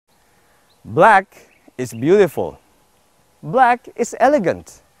Black is beautiful. Black is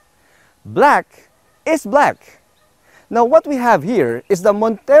elegant. Black is black. Now what we have here is the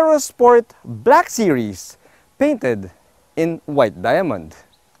Montero Sport Black Series painted in white diamond.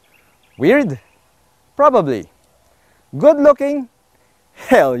 Weird? Probably. Good looking?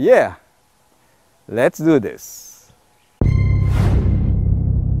 Hell yeah! Let's do this.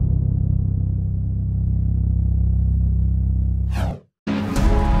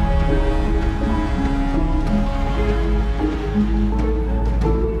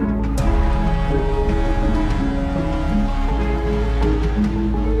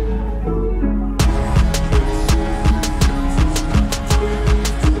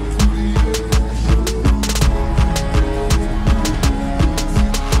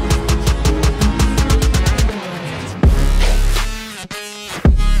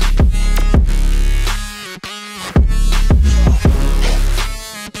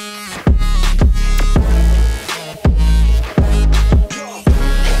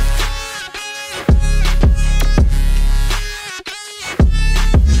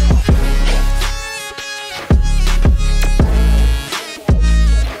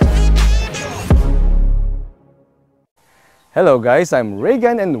 Hello guys, I'm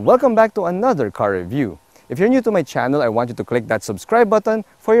Reagan and welcome back to another car review. If you're new to my channel, I want you to click that subscribe button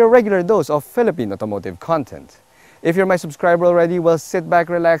for your regular dose of Philippine automotive content. If you're my subscriber already, well, sit back,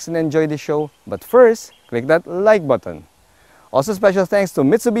 relax, and enjoy the show. But first, click that like button. Also, special thanks to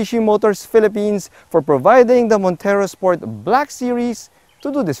Mitsubishi Motors Philippines for providing the Montero Sport Black Series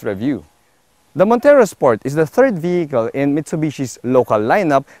to do this review. The Montero Sport is the third vehicle in Mitsubishi's local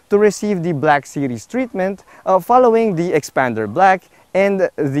lineup to receive the Black Series treatment following the Expander Black and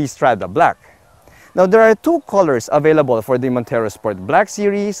the Strada Black. Now, there are two colors available for the Montero Sport Black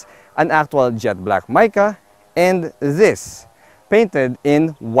Series, an actual jet black mica, and this, painted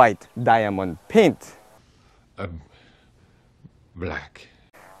in white diamond paint. Black.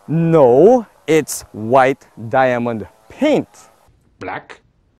 No, it's white diamond paint. Black?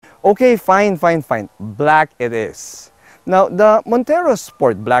 Okay, fine. Black it is. Now, the Montero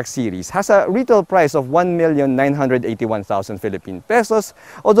Sport Black Series has a retail price of 1,981,000 Philippine pesos,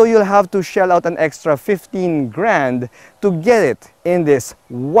 although you'll have to shell out an extra 15 grand to get it in this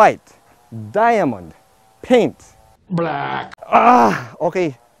white diamond paint. Black.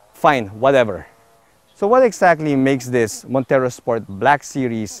 Okay, fine, whatever. So what exactly makes this Montero Sport Black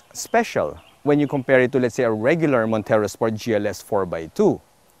Series special when you compare it to, let's say, a regular Montero Sport GLS 4x2?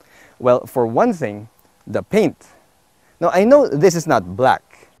 Well, for one thing, the paint. Now, I know this is not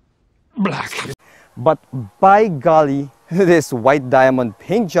black. Black. But by golly, this white diamond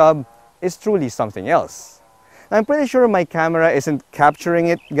paint job is truly something else. Now, I'm pretty sure my camera isn't capturing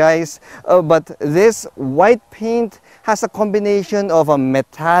it, guys, but this white paint has a combination of a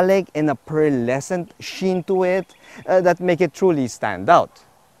metallic and a pearlescent sheen to it that make it truly stand out.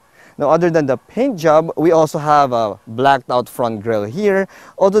 Now, other than the paint job, we also have a blacked out front grille here,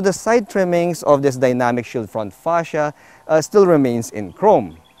 although the side trimmings of this dynamic shield front fascia still remains in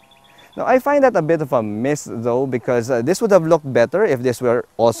chrome. Now, I find that a bit of a miss though, because this would have looked better if this were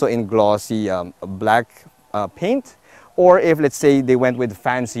also in glossy black paint, or if, let's say, they went with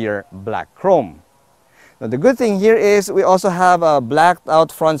fancier black chrome. Now, the good thing here is we also have a blacked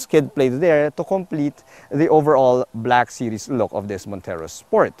out front skid plate there to complete the overall Black Series look of this Montero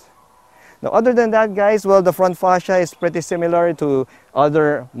Sport. Now, other than that, guys, well, the front fascia is pretty similar to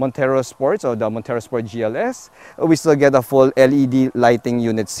other Montero Sports or the Montero Sport GLS. We still get a full LED lighting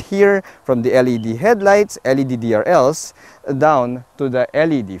units here, from the LED headlights, LED DRLs, down to the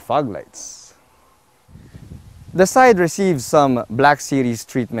LED fog lights. The side receives some Black Series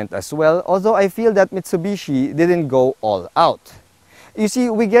treatment as well, although I feel that Mitsubishi didn't go all out. You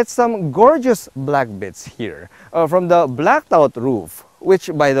see, we get some gorgeous black bits here from the blacked out roof, which,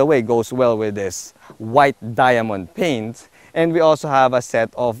 by the way, goes well with this white diamond paint. And we also have a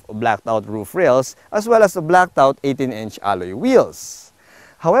set of blacked out roof rails, as well as the blacked out 18-inch alloy wheels.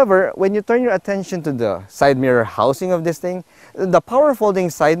 However, when you turn your attention to the side mirror housing of this thing, the power folding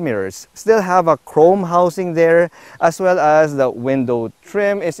side mirrors still have a chrome housing there, as well as the window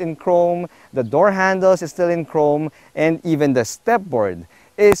trim is in chrome, the door handles is still in chrome, and even the stepboard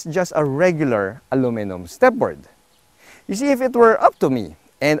is just a regular aluminum stepboard. You see, if it were up to me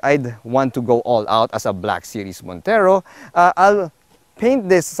and I'd want to go all out as a Black Series Montero, I'll paint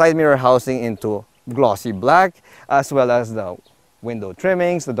this side mirror housing into glossy black, as well as the window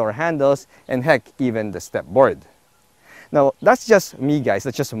trimmings, the door handles, and heck, even the stepboard. Now, that's just me, guys.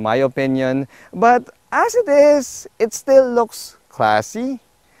 That's just my opinion. But as it is, it still looks classy.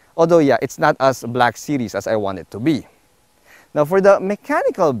 Although, yeah, it's not as Black Series as I want it to be. Now for the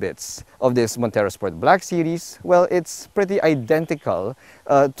mechanical bits of this Montero Sport Black Series, well, it's pretty identical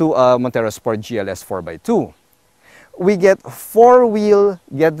to a Montero Sport GLS 4x2. We get four-wheel,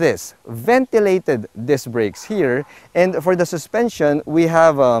 get this, ventilated disc brakes here, and for the suspension, we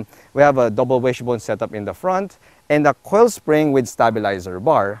have a double wishbone setup in the front and a coil spring with stabilizer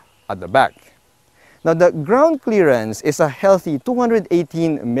bar at the back. Now the ground clearance is a healthy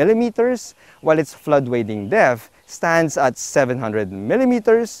 218 millimeters, while its flood wading depth stands at 700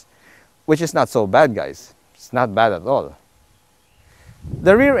 millimeters, which is not so bad, guys. It's not bad at all.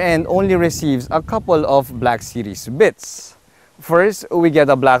 The rear end only receives a couple of Black Series bits. First, we get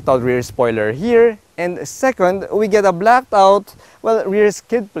a blacked out rear spoiler here, and second, we get a blacked out, well, rear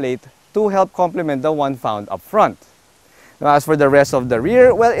skid plate to help complement the one found up front. Now, as for the rest of the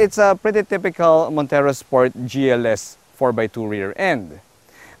rear, well, it's a pretty typical Montero Sport GLS 4x2 rear end.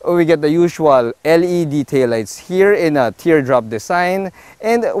 We get the usual LED taillights here in a teardrop design,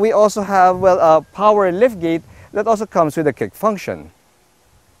 and we also have, well, a power liftgate that also comes with a kick function.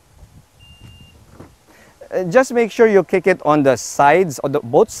 Just make sure you kick it on the sides, on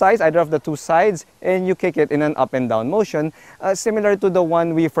both sides, either of the two sides, and you kick it in an up and down motion, similar to the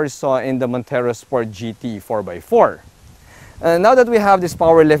one we first saw in the Montero Sport GT 4x4. Now that we have this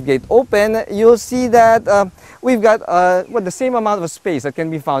power liftgate open, you'll see that we've got well, the same amount of space that can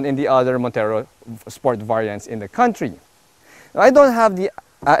be found in the other Montero Sport variants in the country. Now, I don't have the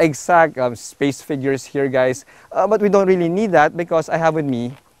exact space figures here, guys, but we don't really need that because I have with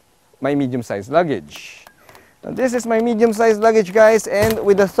me my medium-sized luggage. Now, this is my medium-sized luggage, guys, and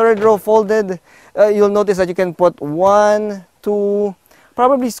with the third row folded, you'll notice that you can put one, two,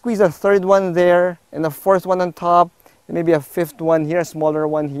 probably squeeze a third one there, and a fourth one on top, and maybe a fifth one here, a smaller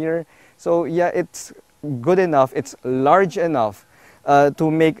one here. So yeah, it's good enough, it's large enough to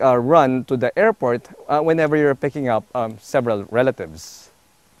make a run to the airport whenever you're picking up several relatives.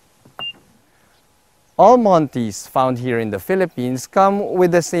 All Montes found here in the Philippines come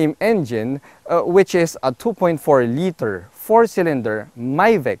with the same engine, which is a 2.4-liter, 4-cylinder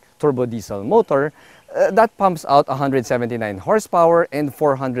Myvec turbo diesel motor that pumps out 179 horsepower and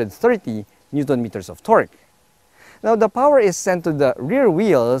 430 Newton meters of torque. Now, the power is sent to the rear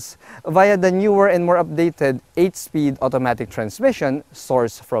wheels via the newer and more updated 8-speed automatic transmission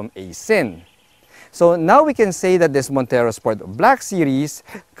sourced from ASIN. So now we can say that this Montero Sport Black Series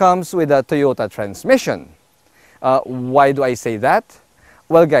comes with a Toyota transmission. Why do I say that?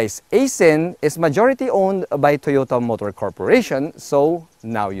 Well, guys, ASIN is majority owned by Toyota Motor Corporation, so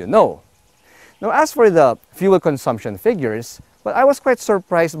now you know. Now, as for the fuel consumption figures, well, I was quite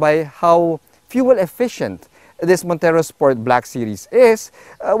surprised by how fuel efficient this Montero Sport Black Series is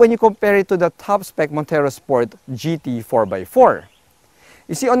when you compare it to the top-spec Montero Sport GT 4x4.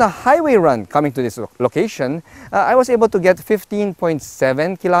 You see, on a highway run coming to this location, I was able to get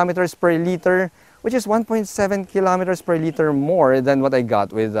 15.7 kilometers per liter, which is 1.7 kilometers per liter more than what I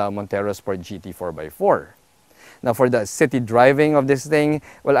got with Montero Sport GT 4x4. Now, for the city driving of this thing,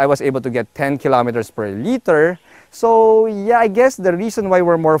 well, I was able to get 10 kilometers per liter. So, yeah, I guess the reason why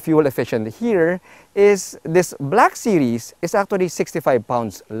we're more fuel efficient here is this Black Series is actually 65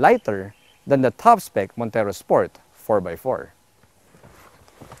 pounds lighter than the top-spec Montero Sport 4x4.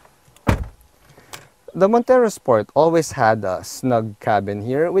 The Montero Sport always had a snug cabin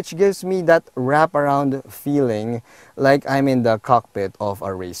here, which gives me that wrap-around feeling like I'm in the cockpit of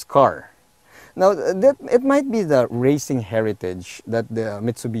a race car. Now, it might be the racing heritage that the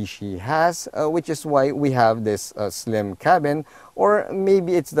Mitsubishi has, which is why we have this slim cabin, or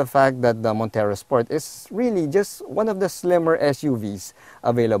maybe it's the fact that the Montero Sport is really just one of the slimmer SUVs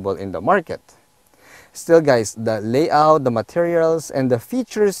available in the market. Still, guys, the layout, the materials, and the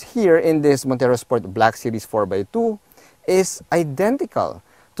features here in this Montero Sport Black Series 4x2 is identical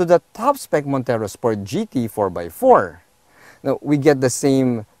to the top-spec Montero Sport GT 4x4. Now, we get the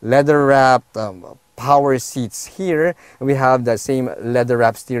same leather-wrapped power seats here. We have the same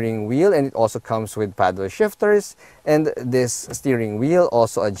leather-wrapped steering wheel, and it also comes with paddle shifters. And this steering wheel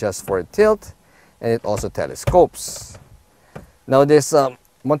also adjusts for tilt, and it also telescopes. Now, this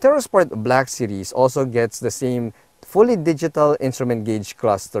Montero Sport Black Series also gets the same fully digital instrument gauge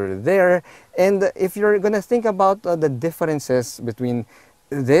cluster there. And if you're going to think about the differences between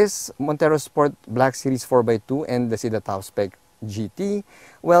this Montero Sport Black Series 4x2 and the top spec GT,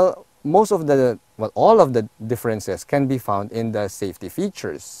 well, all of the differences can be found in the safety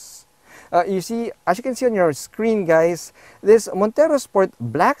features. You see, as you can see on your screen, guys, this Montero Sport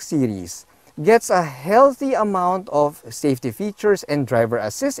Black Series gets a healthy amount of safety features and driver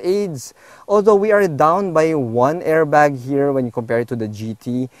assist aids, although we are down by one airbag here when you compare it to the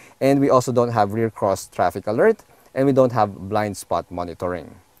GT, and we also don't have rear cross traffic alert, and we don't have blind spot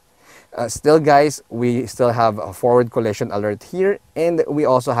monitoring. Still guys, we still have a forward collision alert here, and we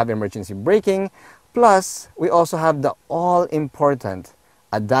also have emergency braking, plus we also have the all-important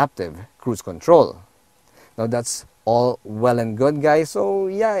adaptive cruise control. Now that's all well and good guys. So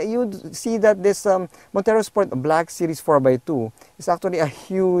yeah, you'd see that this Montero Sport Black Series 4x2 is actually a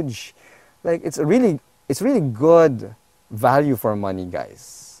huge, like it's really good value for money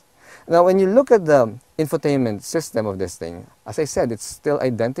guys. Now when you look at the infotainment system of this thing, as I said, it's still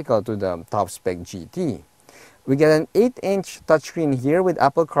identical to the top spec GT. We get an 8-inch touchscreen here with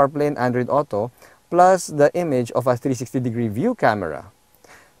Apple CarPlay and Android Auto, plus the image of a 360-degree view camera.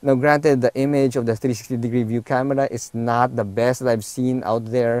 Now granted, the image of the 360-degree view camera is not the best that I've seen out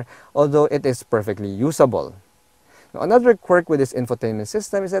there, although it is perfectly usable. Now, another quirk with this infotainment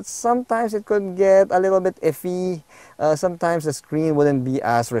system is that sometimes it could get a little bit iffy. Sometimes the screen wouldn't be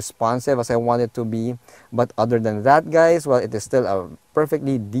as responsive as I want it to be. But other than that, guys, well, it is still a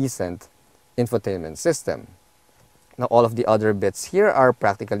perfectly decent infotainment system. Now, all of the other bits here are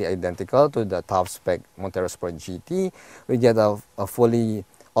practically identical to the top spec Montero Sport GT. We get a fully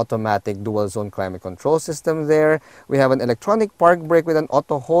automatic dual zone climate control system there. We have an electronic park brake with an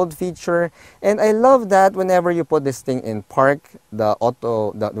auto hold feature, and I love that whenever you put this thing in park, the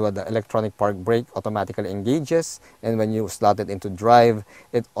electronic park brake automatically engages, and when you slot it into drive,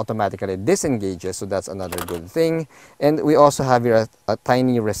 it automatically disengages. So that's another good thing. And we also have here a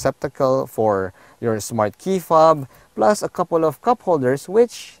tiny receptacle for your smart key fob, plus a couple of cup holders,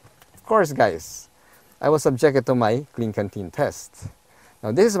 which of course guys, I was subjected to my clean canteen test.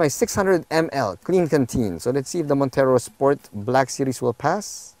 Now this is my 600 ml clean canteen. So let's see if the Montero Sport Black Series will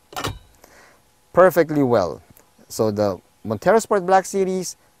pass. Perfectly well. So the Montero Sport Black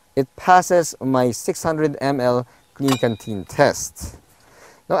Series, it passes my 600 ml clean canteen test.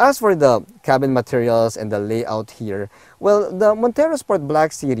 Now as for the cabin materials and the layout here, well, the Montero Sport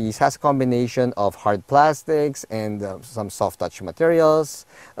Black Series has a combination of hard plastics and some soft touch materials.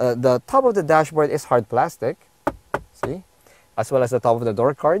 The top of the dashboard is hard plastic. See? As well as the top of the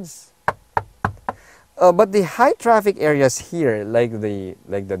door cards. But the high traffic areas here, like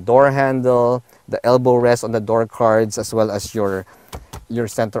the door handle, the elbow rest on the door cards, as well as your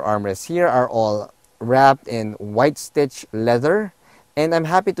center armrest here, are all wrapped in white stitch leather. And I'm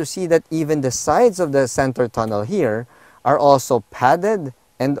happy to see that even the sides of the center tunnel here are also padded,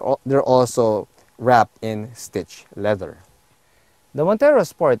 and they're also wrapped in stitch leather. The Montero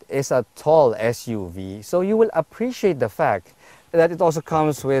Sport is a tall SUV, so you will appreciate the fact that it also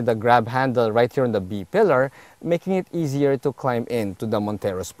comes with a grab handle right here on the B pillar, making it easier to climb into the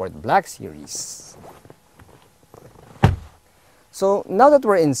Montero Sport Black Series. So now that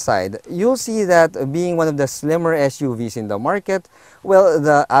we're inside, you'll see that being one of the slimmer SUVs in the market, well,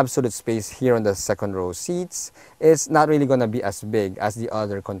 the absolute space here on the second row seats is not really going to be as big as the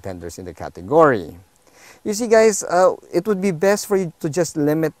other contenders in the category. You see guys, it would be best for you to just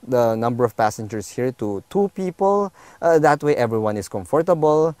limit the number of passengers here to 2 people. That way everyone is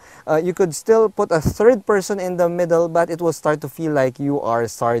comfortable. You could still put a third person in the middle, but it will start to feel like you are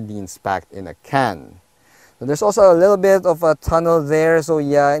sardines packed in a can. So there's also a little bit of a tunnel there, so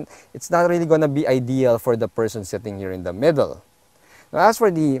yeah, it's not really going to be ideal for the person sitting here in the middle. Now as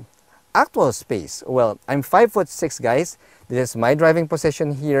for the actual space, well, I'm 5'6" guys. This is my driving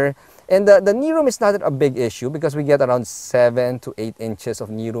position here. And the knee room is not a big issue because we get around 7 to 8 inches of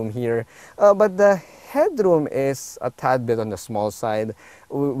knee room here. But the headroom is a tad bit on the small side.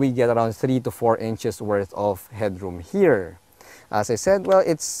 We get around 3 to 4 inches worth of headroom here. As I said, well,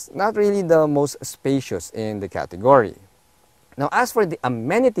 it's not really the most spacious in the category. Now, as for the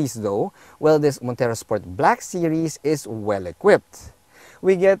amenities though, well, this Montero Sport Black Series is well equipped.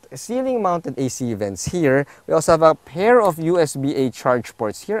 We get ceiling-mounted AC vents here. We also have a pair of USB-A charge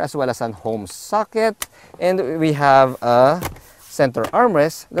ports here, as well as a home socket. And we have a center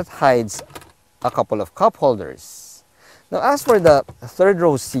armrest that hides a couple of cup holders. Now, as for the third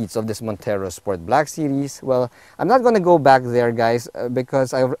row seats of this Montero Sport Black Series, well, I'm not going to go back there, guys,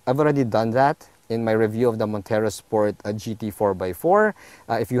 because I've already done that in my review of the Montero Sport GT 4x4.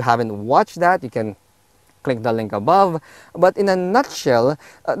 If you haven't watched that, you can click the link above. But in a nutshell,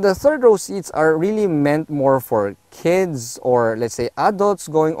 the third row seats are really meant more for kids or let's say adults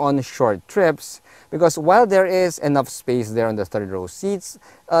going on short trips, because while there is enough space there on the third row seats,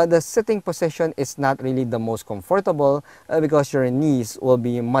 the sitting position is not really the most comfortable because your knees will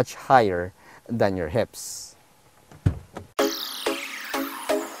be much higher than your hips.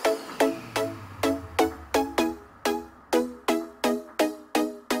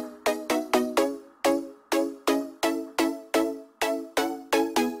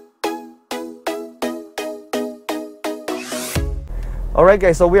 Alright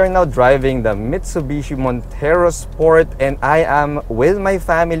guys, so we are now driving the Mitsubishi Montero Sport, and I am with my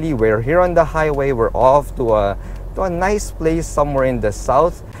family. We're here on the highway. We're off to a nice place somewhere in the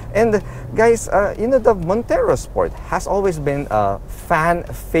south. And guys, the Montero Sport has always been a fan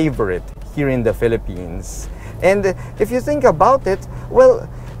favorite here in the Philippines. And if you think about it, well,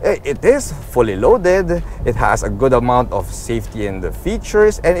 it is fully loaded, it has a good amount of safety and the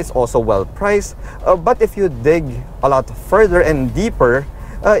features, and it's also well priced. But if you dig a lot further and deeper,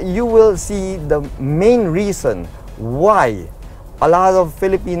 you will see the main reason why a lot of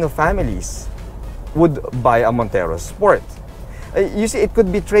Filipino families would buy a Montero Sport. You see, it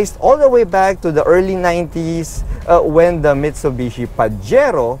could be traced all the way back to the early 90s when the Mitsubishi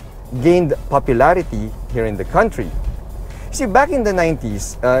Pajero gained popularity here in the country. See, back in the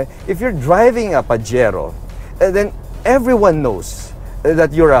 90s, if you're driving a Pajero, then everyone knows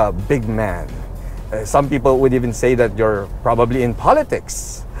that you're a big man. Some people would even say that you're probably in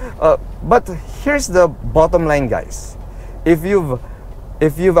politics. But here's the bottom line, guys. If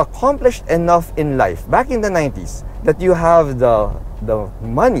you've accomplished enough in life back in the 90s that you have the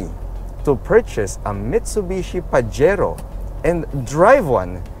money to purchase a Mitsubishi Pajero and drive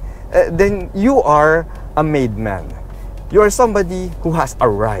one, then you are a made man. You are somebody who has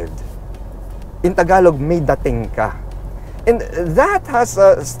arrived. In Tagalog, may dating ka. And that has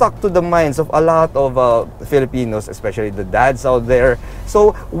stuck to the minds of a lot of Filipinos, especially the dads out there.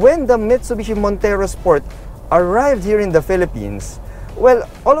 So when the Mitsubishi Montero Sport arrived here in the Philippines, well,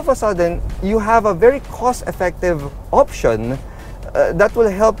 all of a sudden, you have a very cost-effective option that will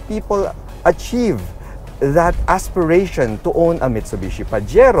help people achieve that aspiration to own a Mitsubishi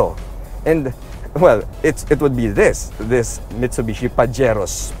Pajero. And well, it would be this Mitsubishi Pajero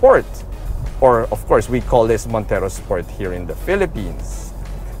Sport, or of course we call this Montero Sport here in the Philippines.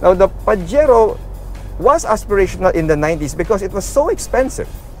 Now, the Pajero was aspirational in the 90s because it was so expensive.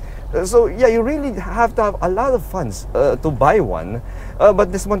 So yeah, you really have to have a lot of funds to buy one.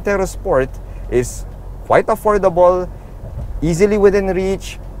 But this Montero Sport is quite affordable, easily within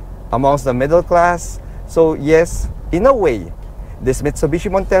reach amongst the middle class. So yes, in a way, this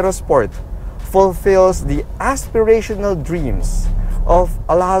Mitsubishi Montero Sport fulfills the aspirational dreams of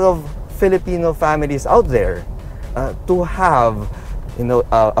a lot of Filipino families out there to have,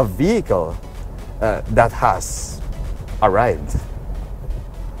 a vehicle that has arrived.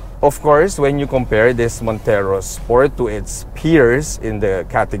 Of course, when you compare this Montero Sport to its peers in the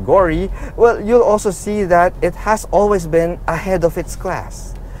category, well, you'll also see that it has always been ahead of its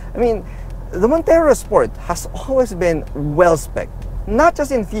class. I mean, the Montero Sport has always been well-spec'd, not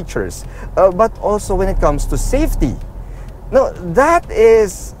just in features, but also when it comes to safety. Now, that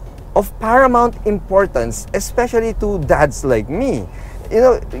is of paramount importance, especially to dads like me.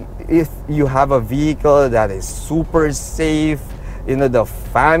 If you have a vehicle that is super safe, the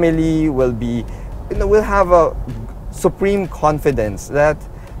family will be, will have a supreme confidence that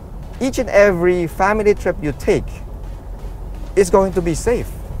each and every family trip you take is going to be safe.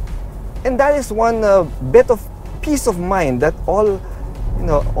 And that is one bit of peace of mind that all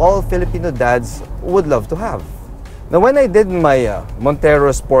Filipino dads would love to have. Now, when I did my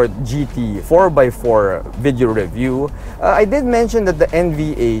Montero Sport GT 4x4 video review, I did mention that the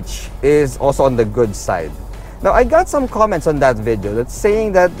NVH is also on the good side. Now, I got some comments on that video that's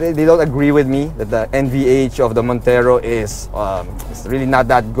saying that they don't agree with me, that the NVH of the Montero is really not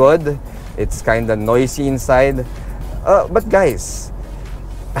that good. It's kind of noisy inside. But guys,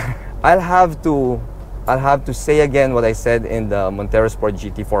 I'll have to say again what I said in the Montero Sport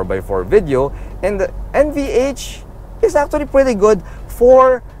GT 4x4 video, and the NVH is actually pretty good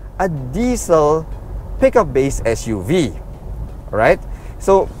for a diesel pickup-based SUV. Alright?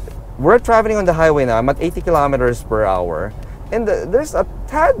 So, we're traveling on the highway now. I'm at 80 kilometers per hour, and there's a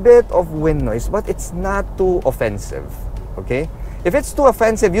tad bit of wind noise, but it's not too offensive. Okay? If it's too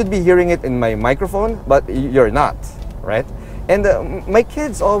offensive, you'd be hearing it in my microphone, but you're not. Right? And my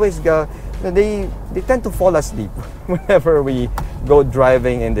kids always go, they tend to fall asleep whenever we go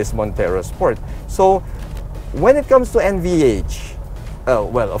driving in this Montero Sport. So when it comes to NVH,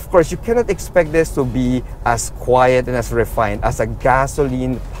 well, of course, you cannot expect this to be as quiet and as refined as a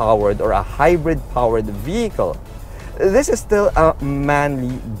gasoline-powered or a hybrid-powered vehicle. This is still a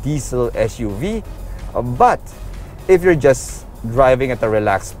manly diesel SUV, but if you're just driving at a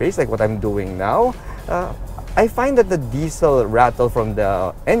relaxed pace like what I'm doing now, I find that the diesel rattle from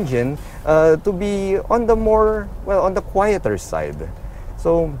the engine to be on the more, on the quieter side.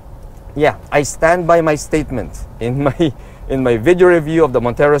 So yeah, I stand by my statement in my video review of the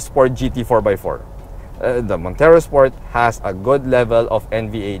Montero Sport GT 4x4. The Montero Sport has a good level of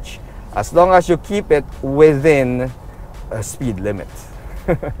NVH as long as you keep it within speed limit.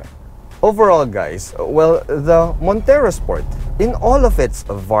 Overall, guys, well, the Montero Sport, in all of its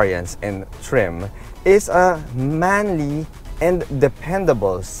variants and trim, is a manly and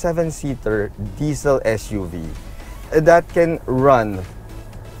dependable 7-seater diesel SUV that can run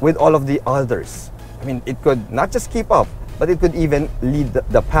with all of the others. I mean, it could not just keep up, but it could even lead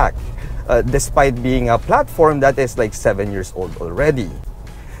the pack, despite being a platform that is like 7 years old already.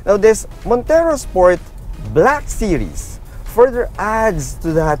 Now, this Montero Sport Black Series further adds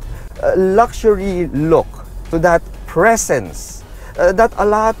to that luxury look, to that presence that a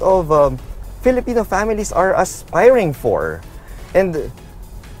lot of Filipino families are aspiring for. And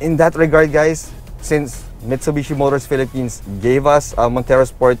in that regard, guys, since Mitsubishi Motors Philippines gave us a Montero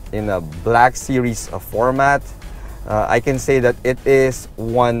Sport in a Black Series format, I can say that it is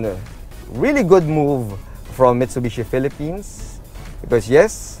one really good move from Mitsubishi Philippines, because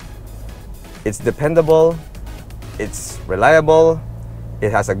yes, it's dependable, it's reliable,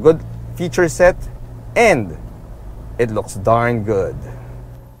 it has a good feature set, and it looks darn good.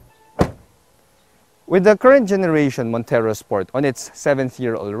 With the current generation Montero Sport on its 7th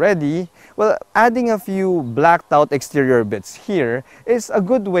year already, well, adding a few blacked out exterior bits here is a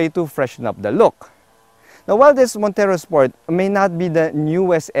good way to freshen up the look. Now, while this Montero Sport may not be the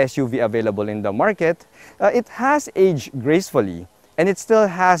newest SUV available in the market, it has aged gracefully, and it still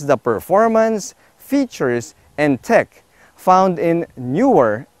has the performance, features, and tech found in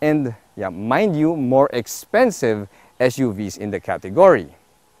newer and, mind you, more expensive SUVs in the category.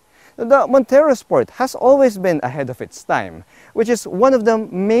 The Montero Sport has always been ahead of its time, which is one of the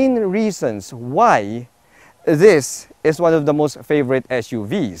main reasons why this is one of the most favorite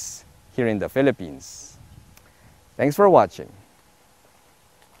SUVs here in the Philippines. Thanks for watching.